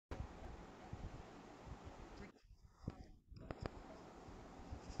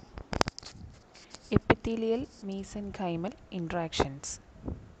Epithelial mesenchymal interactions.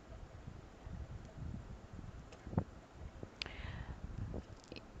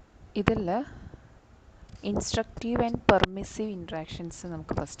 ഇതിൽ instructive and permissive interactions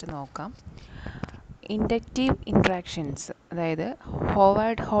നമുക്ക് first നോക്കാം. ഇൻഡക്റ്റീവ് ഇൻട്രാക്ഷൻസ്, അതായത്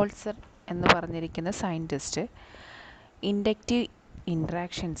ഹോവാർഡ് ഹോൾസർ എന്ന് പറഞ്ഞിരിക്കുന്ന സയൻറ്റിസ്റ്റ് ഇൻഡക്റ്റീവ്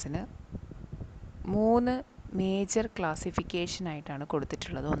ഇൻട്രാക്ഷൻസിന് 3 മേജർ ക്ലാസിഫിക്കേഷനായിട്ടാണ്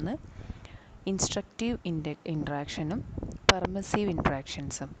കൊടുത്തിട്ടുള്ളത്. ഒന്ന് ഇൻസ്ട്രക്റ്റീവ് ഇൻട്രാക്ഷനും പെർമിസീവ്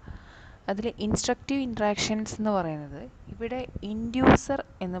ഇൻട്രാക്ഷൻസും. അതിൽ ഇൻസ്ട്രക്റ്റീവ് ഇൻട്രാക്ഷൻസ് എന്ന് പറയുന്നത് ഇവിടെ ഇൻഡ്യൂസർ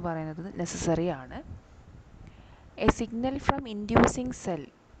എന്ന് പറയുന്നത് നെസസറി ആണ്. A signal from inducing cell,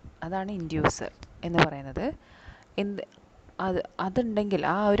 അതാണ് ഇൻഡ്യൂസർ എന്ന് പറയുന്നത്. അതുണ്ടെങ്കിൽ,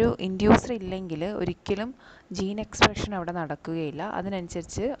 ആ ഒരു ഇൻഡ്യൂസർ ഇല്ലെങ്കിൽ ഒരിക്കലും ജീൻ എക്സ്പ്രഷൻ അവിടെ നടക്കുകയില്ല.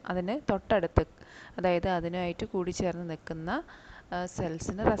 അതിനനുസരിച്ച് അതിന് തൊട്ടടുത്ത്, അതായത് അതിനായിട്ട് കൂടിച്ചേർന്ന് നിൽക്കുന്ന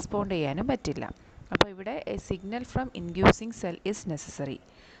സെൽസിന് റെസ്പോണ്ട് ചെയ്യാനും പറ്റില്ല. അപ്പോൾ ഇവിടെ A signal from inducing cell is necessary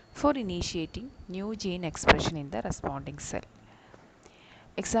for initiating new gene expression in the responding cell.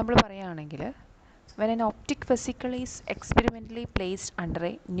 Example പറയുകയാണെങ്കിൽ, when an optic vesicle is experimentally placed under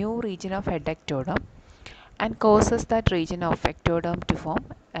a new region of head ectoderm and causes that region of ectoderm to form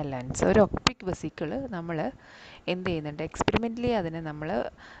a lens. ഒരു optic vesicle നമ്മൾ എന്ത് ചെയ്യുന്നുണ്ട്, experimentally അതിനെ നമ്മൾ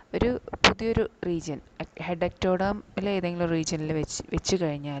ഒരു പുതിയൊരു region, head എക്ടോഡേമിൽ ഏതെങ്കിലും റീജിയനിൽ വെച്ച്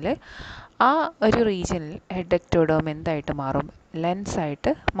കഴിഞ്ഞാൽ ആ ഒരു റീജിയനിൽ ഹെഡ് എക്ടോഡേം എന്തായിട്ട് മാറും,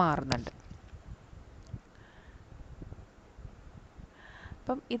 ലെൻസായിട്ട് മാറുന്നുണ്ട്.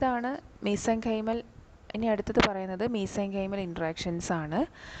 അപ്പം ഇതാണ് മീസെൻകൈമൽ. ഇനി അടുത്തത് പറയുന്നത് മീസെൻകൈമൽ ഇൻട്രാക്ഷൻസ് ആണ്.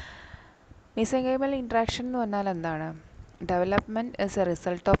 മീസെൻകൈമൽ ഇൻട്രാക്ഷൻ എന്ന് പറഞ്ഞാൽ എന്താണ്? Development is a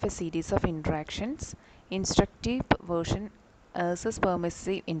result of a series of interactions. Instructive version versus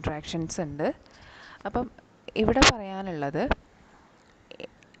permissive interactions ഉണ്ട്. അപ്പം ഇവിടെ പറയാനുള്ളത്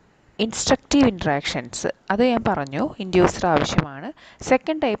ഇൻസ്ട്രക്റ്റീവ് ഇൻട്രാക്ഷൻസ്, അത് ഞാൻ പറഞ്ഞു, ഇൻഡ്യൂസർ ആവശ്യമാണ്.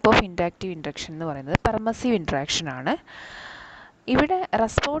 Second type of inductive interaction എന്ന് പറയുന്നത് പെർമിസീവ് ഇൻട്രാക്ഷൻ ആണ്. ഇവിടെ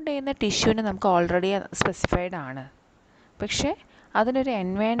റെസ്പോണ്ട് ചെയ്യുന്ന ടിഷ്യൂവിന് നമുക്ക് ഓൾറെഡി സ്പെസിഫൈഡ് ആണ്, പക്ഷേ അതിനൊരു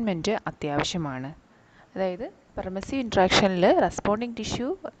എൻവയൺമെൻറ്റ് അത്യാവശ്യമാണ്. അതായത് പെർമിസീവ് ഇൻട്രാക്ഷനിൽ റെസ്പോണ്ടിങ് ടിഷ്യൂ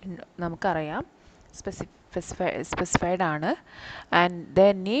നമുക്കറിയാം സ്പെസിഫൈഡ് ആണ്, and they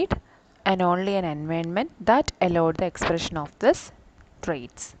need and only an environment that allowed the expression of this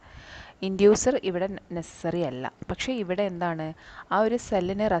traits. Inducer ഇവിടെ നെസസറി അല്ല, പക്ഷേ ഇവിടെ എന്താണ്, ആ ഒരു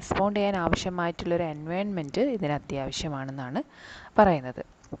സെല്ലിന് റെസ്പോണ്ട് ചെയ്യാൻ ആവശ്യമായിട്ടുള്ളൊരു എൻവയൺമെൻറ്റ് ഇതിന് അത്യാവശ്യമാണെന്നാണ് പറയുന്നത്.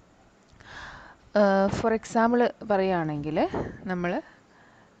 ഫോർ എക്സാമ്പിൾ പറയുകയാണെങ്കിൽ, നമ്മൾ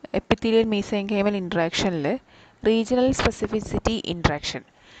epithelial mesenchymal ഇൻട്രാക്ഷനിൽ regional specificity interaction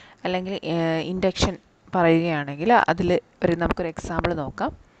അല്ലെങ്കിൽ ഇൻഡക്ഷൻ പറയുകയാണെങ്കിൽ അതിൽ നമുക്കൊരു എക്സാമ്പിൾ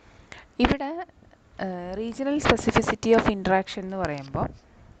നോക്കാം. ഇവിടെ റീജിയണൽ സ്പെസിഫിസിറ്റി ഓഫ് ഇൻട്രാക്ഷൻ എന്ന് പറയുമ്പോൾ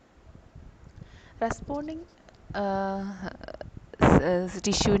റെസ്പോണ്ടിങ്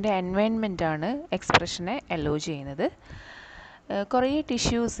ടിഷ്യൂവിൻ്റെ എൻവയൺമെൻറ്റാണ് എക്സ്പ്രഷനെ അലോ ചെയ്യുന്നത്. കുറേ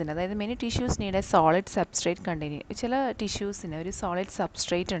ടിഷ്യൂസിന്, അതായത് many tissues need A solid substrate containing. ചില ടിഷ്യൂസിന് ഒരു സോളിഡ്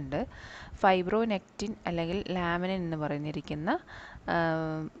സബ്സ്ട്രേറ്റ് ഉണ്ട്, ഫൈബ്രോനെക്റ്റിൻ അല്ലെങ്കിൽ ലാമിനിൻ എന്ന് പറഞ്ഞിരിക്കുന്ന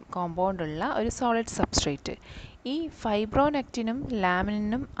കോമ്പൗണ്ടുള്ള ഒരു സോളിഡ് സബ്സ്ട്രേറ്റ്. ഈ ഫൈബ്രോനെക്റ്റിനും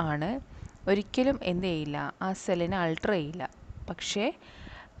ലാമിനിനും ആണ് ഒരിക്കലും എന്ത് ചെയ്യില്ല, ആ സെല്ലിനെ അൾട്ടർ ചെയ്യില്ല, പക്ഷേ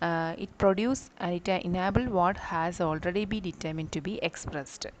it produce and it enable what has already be determined to be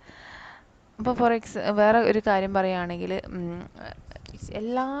expressed. അപ്പോൾ വേറെ ഒരു കാര്യം പറയുകയാണെങ്കിൽ,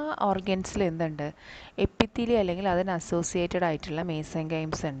 എല്ലാ ഓർഗൻസിലും എന്തുണ്ട്, എപ്പിത്തീലിയം അല്ലെങ്കിൽ അതിന് അസോസിയേറ്റഡ് ആയിട്ടുള്ള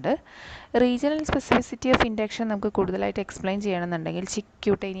മീസെൻകൈംസ് ഉണ്ട്. റീജിയണൽ സ്പെസിഫിസിറ്റി ഓഫ് ഇൻഡക്ഷൻ നമുക്ക് കൂടുതലായിട്ട് എക്സ്പ്ലെയിൻ ചെയ്യണമെന്നുണ്ടെങ്കിൽ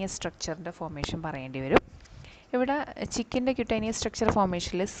ക്യൂട്ടേനിയസ് സ്ട്രക്ചറിൻ്റെ ഫോർമേഷൻ പറയേണ്ടി വരും. ഇവിടെ ചിക്കിൻ്റെ ക്യൂട്ടേനിയസ് സ്ട്രക്ചർ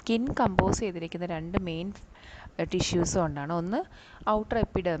ഫോർമേഷനിൽ സ്കിൻ കമ്പോസ് ചെയ്തിരിക്കുന്ന 2 മെയിൻ ടിഷ്യൂസ് കൊണ്ടാണ്. ഒന്ന് ഔട്ടർ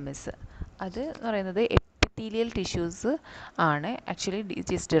എപ്പിഡെർമിസ്, അത് എന്ന് പറയുന്നത് എപ്പിത്തീലിയൽ ടിഷ്യൂസ് ആണ്. Actually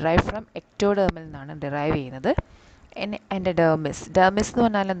it is derive from എക്ടോഡെർമിൽ നിന്നാണ് ഡിറൈവ് ചെയ്യുന്നത്. എൻ്റെ ഡെർമിസ് എന്ന്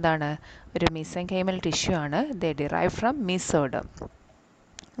പറഞ്ഞാൽ എന്താണ്, ഒരു മീസെൻകൈമൽ ടിഷ്യൂ ആണ്. ദേ derive from മീസോഡെർം.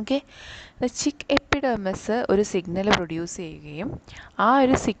 Okay, chick epidermis ഒരു സിഗ്നൽ പ്രൊഡ്യൂസ് ചെയ്യുകയും ആ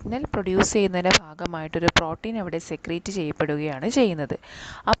ഒരു സിഗ്നൽ പ്രൊഡ്യൂസ് ചെയ്യുന്നതിൻ്റെ ഭാഗമായിട്ടൊരു പ്രോട്ടീൻ അവിടെ സെക്രീറ്റ് ചെയ്യപ്പെടുകയാണ് ചെയ്യുന്നത്.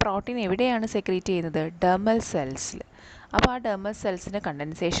 ആ പ്രോട്ടീൻ എവിടെയാണ് സെക്രീറ്റ് ചെയ്യുന്നത്, ഡെർമൽ സെൽസിൽ. അപ്പോൾ ആ ഡെർമൽ സെൽസിന്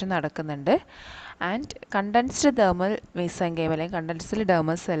കണ്ടൻസേഷൻ നടക്കുന്നുണ്ട്. ആൻഡ് കണ്ടൻസ്ഡ് ഡെർമൽ മീസെൻകൈമൽ അല്ലെങ്കിൽ കണ്ടൻസ്ഡ്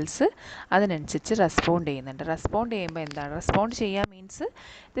ഡെർമൽ സെൽസ് അതിനനുസരിച്ച് റെസ്പോണ്ട് ചെയ്യുന്നുണ്ട്. റെസ്പോണ്ട് ചെയ്യുമ്പോൾ എന്താണ്, റെസ്പോണ്ട് ചെയ്യുക മീൻസ്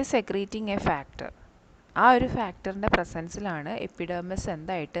ഇത് സെക്രീറ്റിംഗ് എ ഫാക്ടർ. ആ ഒരു ഫാക്ടറിൻ്റെ പ്രസൻസിലാണ് എപ്പിഡെർമിസ്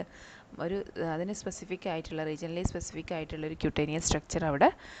എന്തായിട്ട് ഒരു അതിന് സ്പെസിഫിക് ആയിട്ടുള്ള, റീജിയണലി സ്പെസിഫിക് ആയിട്ടുള്ള ഒരു ക്യൂട്ടേനിയസ് സ്ട്രക്ചർ അവിടെ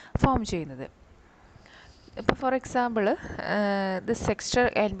ഫോം ചെയ്യുന്നത്. ഇപ്പോൾ for example, this structure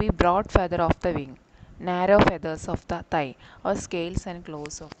can be broad feather of the wing, narrow feathers of the thigh or scales and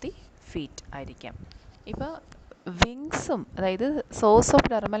claws of the feet ആയിരിക്കാം. ഇപ്പോൾ വിങ്സും, അതായത് സോഴ്സ് ഓഫ്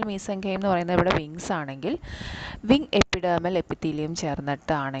ഡെർമൽ മീസെൻകൈം എന്ന് പറയുന്നത് ഇവിടെ വിങ്സ് ആണെങ്കിൽ, വിങ് എപ്പിഡെർമൽ എപ്പിത്തീലിയം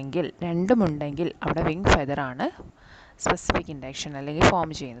ചേർന്നിട്ടാണെങ്കിൽ, രണ്ടുമുണ്ടെങ്കിൽ അവിടെ വിങ് ഫെദറാണ് സ്പെസിഫിക് ഇൻഡക്ഷൻ അല്ലെങ്കിൽ form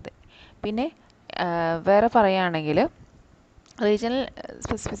ചെയ്യുന്നത്. പിന്നെ വേറെ പറയുകയാണെങ്കിൽ regional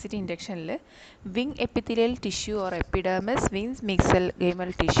specificity ഇൻഡക്ഷനിൽ wing epithelial tissue or epidermis wings mesenchymal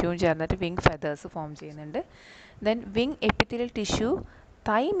ടിഷ്യൂവും ചേർന്നിട്ട് വിങ് ഫെദേഴ്സ് ഫോം ചെയ്യുന്നുണ്ട്. ദെൻ വിങ് എപ്പിത്തീലിയൽ ടിഷ്യൂ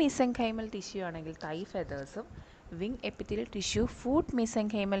തൈ മീസെൻകൈമൽ ടിഷ്യൂ ആണെങ്കിൽ തൈ ഫെദേഴ്സും, wing epithelial tissue foot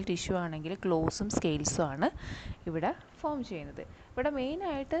mesenchymal tissue ആണെങ്കിൽ ക്ലോസും സ്കെയിൽസും ആണ് ഇവിടെ ഫോം ചെയ്യുന്നത്. ഇവിടെ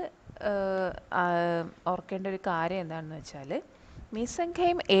മെയിനായിട്ട് ഓർക്കേണ്ട ഒരു കാര്യം എന്താണെന്ന് വെച്ചാൽ,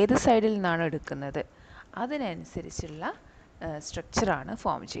 മീസെൻകൈം ഏത് സൈഡിൽ നിന്നാണ് എടുക്കുന്നത് അതിനനുസരിച്ചുള്ള സ്ട്രക്ചറാണ്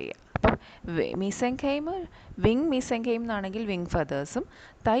ഫോം ചെയ്യുക. അപ്പം മീസെൻകൈം വിങ് മീസെൻകൈം എന്നാണെങ്കിൽ വിങ് ഫെദേഴ്സും,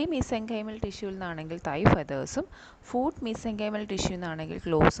 തൈ മീസെൻകൈമൽ ടിഷ്യൂവിൽ നിന്നാണെങ്കിൽ തൈ ഫെദേഴ്സും, ഫൂട്ട് മീസെൻകൈമൽ ടിഷ്യൂ എന്നാണെങ്കിൽ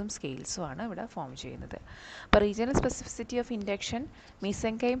ക്ലോസും സ്കെയിൽസും ആണ് ഇവിടെ ഫോം ചെയ്യുന്നത്. അപ്പോൾ regional specificity of induction,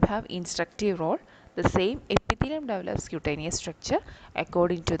 മീസെൻകൈം have instructive role. The same epithelium develops cutaneous structure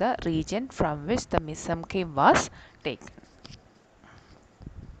according to the region from which the mesenchyme was taken.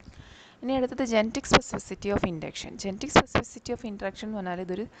 ഇനി അടുത്തത് genetic specificity of induction. Genetic specificity of interaction എന്ന് പറഞ്ഞാൽ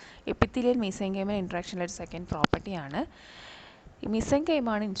ഇതൊരു epithelial mesenchymal ഇൻട്രാക്ഷനിലെ ഒരു second പ്രോപ്പർട്ടിയാണ്. ഈ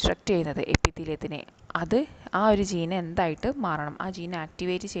മീസെൻകൈമാണ് instruct ചെയ്യുന്നത് എപ്പിത്തീലിയത്തിനെ. അത് ആ ഒരു ജീനെ എന്തായിട്ട് മാറണം, ആ ജീനെ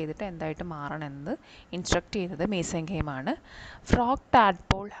ആക്ടിവേറ്റ് ചെയ്തിട്ട് എന്തായിട്ട് മാറണം എന്ന് ഇൻസ്ട്രക്ട് ചെയ്യുന്നത് മീസെൻകൈമാണ്. Frog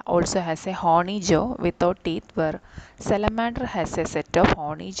tadpole also has A Horney Joe without teeth, were salamander has A set of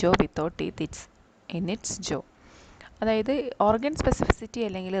Horney Joe without teeth in its ജോ. അതായത് ഓർഗൻ സ്പെസിഫിസിറ്റി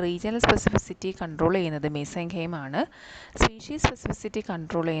അല്ലെങ്കിൽ റീജിയണൽ സ്പെസിഫിസിറ്റി കൺട്രോൾ ചെയ്യുന്നത് മീസെൻകൈമാണ്. സ്പീഷീസ് സ്പെസിഫിസിറ്റി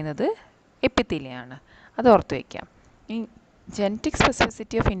കൺട്രോൾ ചെയ്യുന്നത് എപ്പിത്തീലിയമാണ്. അത് ഓർത്ത് വയ്ക്കാം. ഈ ജനറ്റിക്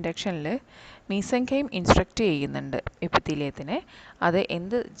സ്പെസിഫിസിറ്റി ഓഫ് ഇൻഡക്ഷനിൽ മീസെൻകൈം ഇൻസ്ട്രക്റ്റ് ചെയ്യുന്നുണ്ട് എപ്പിത്തീലിയത്തിനെ. അത്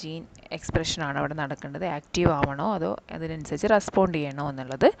എന്ത് ജീൻ എക്സ്പ്രഷനാണ് അവിടെ നടക്കേണ്ടത്, ആക്റ്റീവ് ആവണോ അതോ അതിനനുസരിച്ച് റെസ്പോണ്ട് ചെയ്യണോ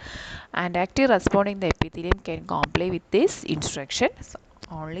എന്നുള്ളത്. And active responding the epithelium can കോംപ്ലൈ with this instruction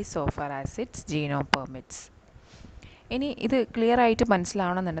only so far as it's genome permits. ഇനി ഇത് ക്ലിയർ ആയിട്ട്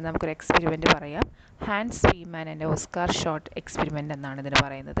മനസ്സിലാവണമെന്നുണ്ടെങ്കിൽ നമുക്കൊരു എക്സ്പെരിമെൻറ്റ് പറയാം. Hans സ്പീമാൻ and Oscar shot experiment എന്നാണ് ഇതിന്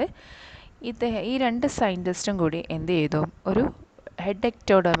പറയുന്നത്. ഈ രണ്ട് സയൻറ്റിസ്റ്റും കൂടി എന്ത് ചെയ്തു, ഒരു ഹെഡ്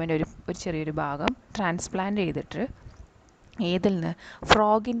എക്ടോഡെർമിൻ്റെ ഒരു ചെറിയൊരു ഭാഗം ട്രാൻസ്പ്ലാന്റ് ചെയ്തിട്ട് ഏതിൽ നിന്ന്,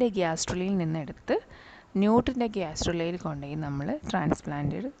 ഫ്രോഗിൻ്റെ ഗ്യാസ്ട്രുലയിൽ നിന്നെടുത്ത് ന്യൂട്ടിൻ്റെ ഗ്യാസ്ട്രുലയിൽ കൊണ്ടുപോയി നമ്മൾ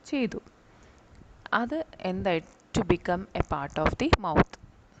ട്രാൻസ്പ്ലാന്റ് ചെയ്തു. അത് എന്തായി to become A part of the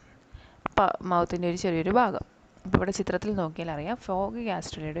മൗത്തിൻ്റെ ഒരു ചെറിയൊരു ഭാഗം. ഇപ്പോൾ ഇവിടെ ചിത്രത്തിൽ നോക്കിയാൽ അറിയാം, ഫ്രോഗ്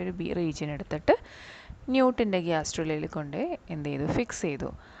ഗ്യാസ്ട്രുലയുടെ ഒരു റീജിയൻ എടുത്തിട്ട് ന്യൂട്ടിൻ്റെ ഗ്യാസ്ട്രുലയിൽ കൊണ്ട് എന്ത് ചെയ്തു, ഫിക്സ് ചെയ്തു.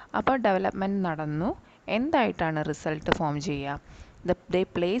 അപ്പോൾ ഡെവലപ്മെൻറ്റ് നടന്നു. എന്തായിട്ടാണ് റിസൾട്ട് ഫോം ചെയ്യുക? They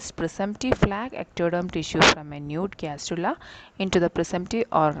placed presumptive flag ectoderm tissue from a nude gastrula into the presumptive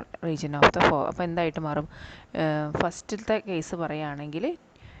or region of the frog. അപ്പോൾ എന്തായിട്ട് മാറും? ഫസ്റ്റിലത്തെ കേസ് പറയുകയാണെങ്കിൽ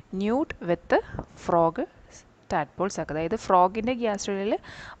ന്യൂട്ട് വിത്ത് ഫ്രോഗ് ടാഡ്പോൾസ് ഒക്കെ, അതായത് ഫ്രോഗിൻ്റെ ഗ്യാസ്ട്രുലയിൽ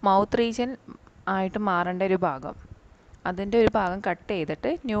മൗത്ത് റീജിയൻ ആയിട്ട് മാറേണ്ട ഒരു ഭാഗം, അതിൻ്റെ ഒരു ഭാഗം കട്ട് ചെയ്തിട്ട്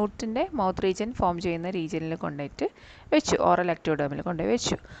ന്യൂട്ടിൻ്റെ മൗത്ത് റീജിയൻ ഫോം ചെയ്യുന്ന റീജിയനിൽ കൊണ്ടുപോയിട്ട് വെച്ചു, ഓറൽ എക്ടോഡെർമിൽ കൊണ്ടുപോയി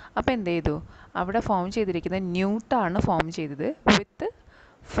വെച്ചു. അപ്പോൾ എന്ത് ചെയ്തു, അവിടെ ഫോം ചെയ്തിരിക്കുന്ന ന്യൂട്ടാണ് ഫോം ചെയ്തത്, വിത്ത്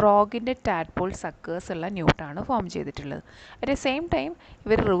ഫ്രോഗിൻ്റെ ടാഡ്പോൾ സക്കേഴ്സ് ഉള്ള ന്യൂട്ടാണ് ഫോം ചെയ്തിട്ടുള്ളത്. അറ്റ് ദ സെയിം ടൈം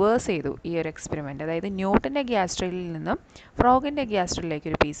ഇവർ റിവേഴ്സ് ചെയ്തു ഈ ഒരു എക്സ്പെരിമെൻറ്റ്. അതായത് ന്യൂട്ടിൻ്റെ ഗ്യാസ്ട്രലിൽ നിന്നും ഫ്രോഗിൻ്റെ ഗ്യാസ്ട്രലിലേക്ക്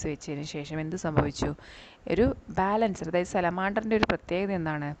ഒരു പീസ് വെച്ചതിന് ശേഷം എന്ത് സംഭവിച്ചു, ഒരു ബാലൻസർ, അതായത് സലമാൻഡറിൻ്റെ ഒരു പ്രത്യേകത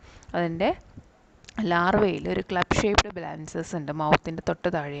എന്താണ്, അതിൻ്റെ ലാർവയിൽ ഒരു ക്ലബ് ഷേപ്ഡ് ബാലൻസേഴ്സ് ഉണ്ട് മൗത്തിൻ്റെ തൊട്ട്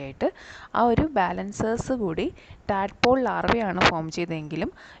താഴെയായിട്ട്. ആ ഒരു ബാലൻസേഴ്സ് കൂടി ടാഡ്പോൾ ലാർവയാണ് ഫോം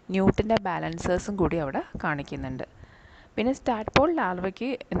ചെയ്തതെങ്കിലും ന്യൂട്ടിൻ്റെ ബാലൻസേഴ്സും കൂടി അവിടെ കാണിക്കുന്നുണ്ട്. പിന്നെ ടാഡ്പോൾ ലാർവയ്ക്ക്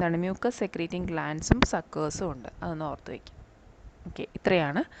എന്താണ്, മ്യൂക്കസ് സെക്രീറ്റിംഗ് ഗ്ലാൻസും സക്കേഴ്സും ഉണ്ട്, അതൊന്ന് ഓർത്ത് വയ്ക്കും. ഓക്കെ,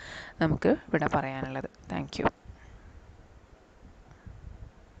 ഇത്രയാണ് നമുക്ക് ഇവിടെ പറയാനുള്ളത്. Thank you.